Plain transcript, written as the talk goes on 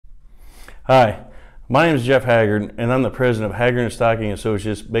Hi, my name is Jeff Haggard, and I'm the president of Haggard and Stocking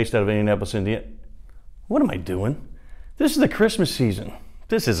Associates based out of Indianapolis, Indiana. What am I doing? This is the Christmas season.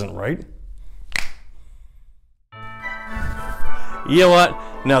 This isn't right. You know what?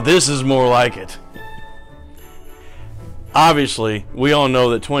 Now this is more like it. Obviously, we all know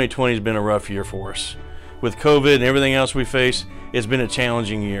that 2020 has been a rough year for us. With COVID and everything else we face, it's been a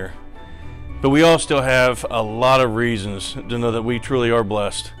challenging year. But we all still have a lot of reasons to know that we truly are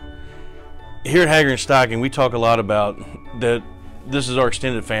blessed. Here at Haggard and Stocking, we talk a lot about that this is our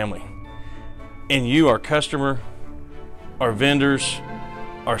extended family. And you, our customer, our vendors,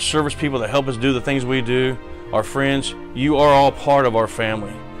 our service people that help us do the things we do, our friends, you are all part of our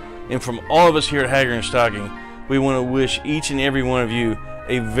family. And from all of us here at Haggard and Stocking, we want to wish each and every one of you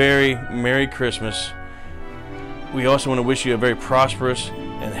a very Merry Christmas. We also want to wish you a very prosperous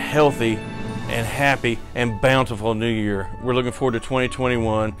and healthy and happy and bountiful new year. We're looking forward to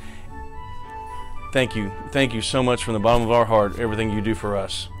 2021. Thank you. Thank you so much from the bottom of our heart, everything you do for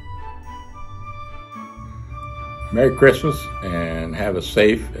us. Merry Christmas and have a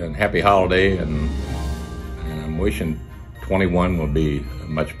safe and happy holiday, and I'm wishing 21 will be a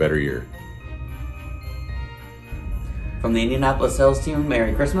much better year. From the Indianapolis sales team,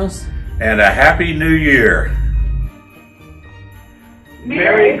 Merry Christmas. And a Happy New Year.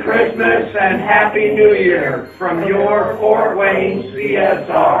 Merry Christmas and Happy New Year from your Fort Wayne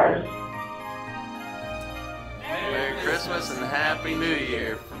CSRs. Merry Christmas and Happy New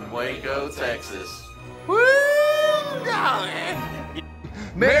Year from Waco, Texas. Woo! Golly!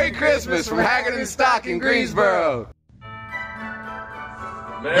 Merry Christmas from Haggard and Stocking, Greensboro.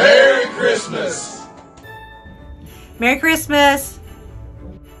 Merry Christmas. Merry Christmas.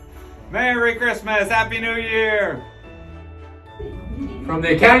 Merry Christmas. Happy New Year. From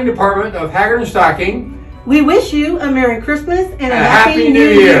the accounting department of Haggard and Stocking, we wish you a Merry Christmas and a Happy New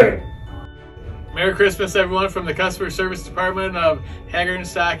Year. Merry Christmas, everyone, from the customer service department of Haggard and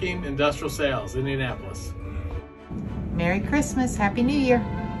Stocking Industrial Sales, Indianapolis. Merry Christmas, Happy New Year.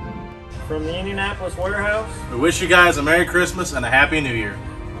 From the Indianapolis warehouse, we wish you guys a Merry Christmas and a Happy New Year.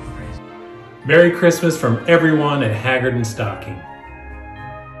 Merry Christmas from everyone at Haggard and Stocking.